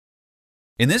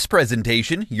In this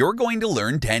presentation, you're going to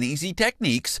learn 10 easy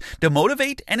techniques to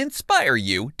motivate and inspire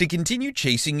you to continue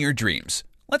chasing your dreams.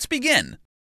 Let's begin.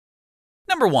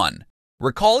 Number 1.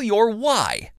 Recall your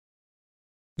why.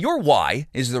 Your why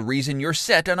is the reason you're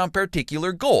set on a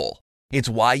particular goal. It's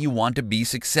why you want to be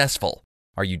successful.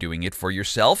 Are you doing it for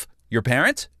yourself, your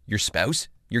parents, your spouse,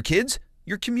 your kids,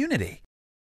 your community?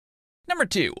 Number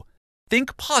 2.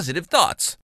 Think positive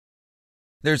thoughts.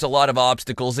 There's a lot of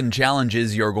obstacles and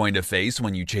challenges you're going to face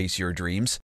when you chase your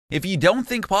dreams. If you don't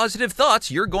think positive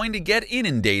thoughts, you're going to get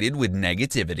inundated with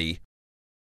negativity.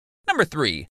 Number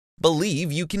 3.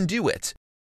 Believe you can do it.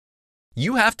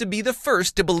 You have to be the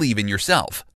first to believe in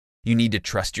yourself. You need to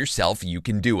trust yourself you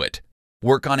can do it.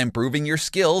 Work on improving your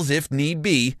skills if need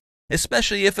be,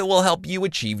 especially if it will help you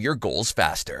achieve your goals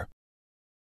faster.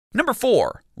 Number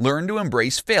 4. Learn to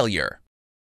embrace failure.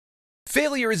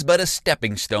 Failure is but a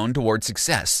stepping stone toward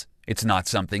success. It's not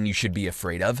something you should be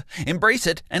afraid of. Embrace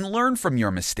it and learn from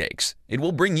your mistakes. It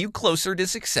will bring you closer to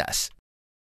success.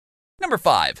 Number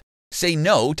 5. Say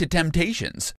no to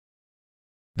temptations.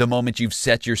 The moment you've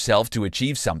set yourself to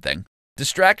achieve something,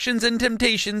 distractions and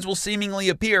temptations will seemingly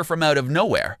appear from out of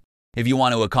nowhere. If you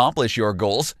want to accomplish your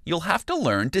goals, you'll have to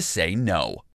learn to say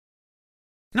no.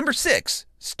 Number 6.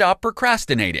 Stop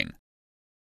procrastinating.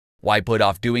 Why put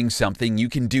off doing something you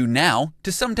can do now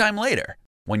to sometime later?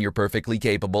 When you're perfectly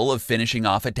capable of finishing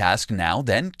off a task now,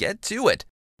 then get to it.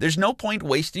 There's no point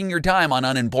wasting your time on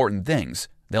unimportant things.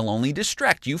 They'll only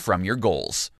distract you from your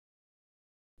goals.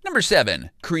 Number 7.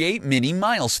 Create mini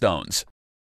milestones.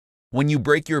 When you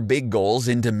break your big goals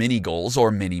into mini goals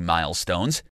or mini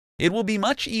milestones, it will be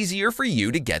much easier for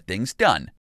you to get things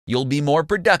done. You'll be more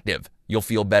productive, you'll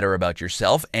feel better about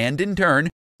yourself, and in turn,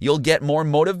 you'll get more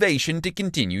motivation to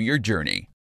continue your journey.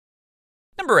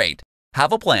 Number 8.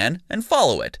 Have a plan and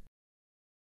follow it.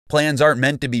 Plans aren't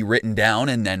meant to be written down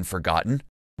and then forgotten.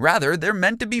 Rather, they're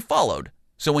meant to be followed.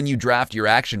 So when you draft your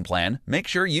action plan, make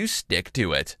sure you stick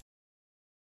to it.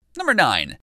 Number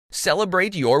 9.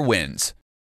 Celebrate your wins.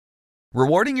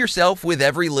 Rewarding yourself with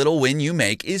every little win you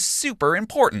make is super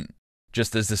important.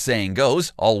 Just as the saying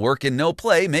goes, all work and no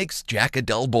play makes Jack a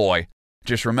dull boy.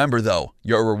 Just remember though,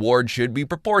 your reward should be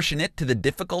proportionate to the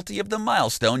difficulty of the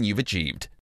milestone you've achieved.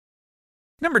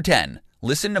 Number 10.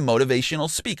 Listen to motivational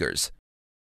speakers.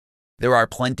 There are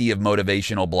plenty of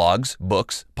motivational blogs,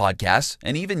 books, podcasts,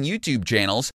 and even YouTube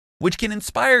channels which can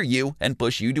inspire you and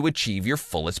push you to achieve your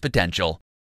fullest potential.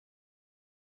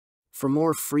 For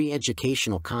more free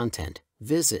educational content,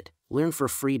 visit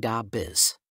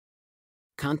learnforfree.biz.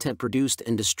 Content produced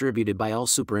and distributed by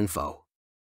AllSuperInfo.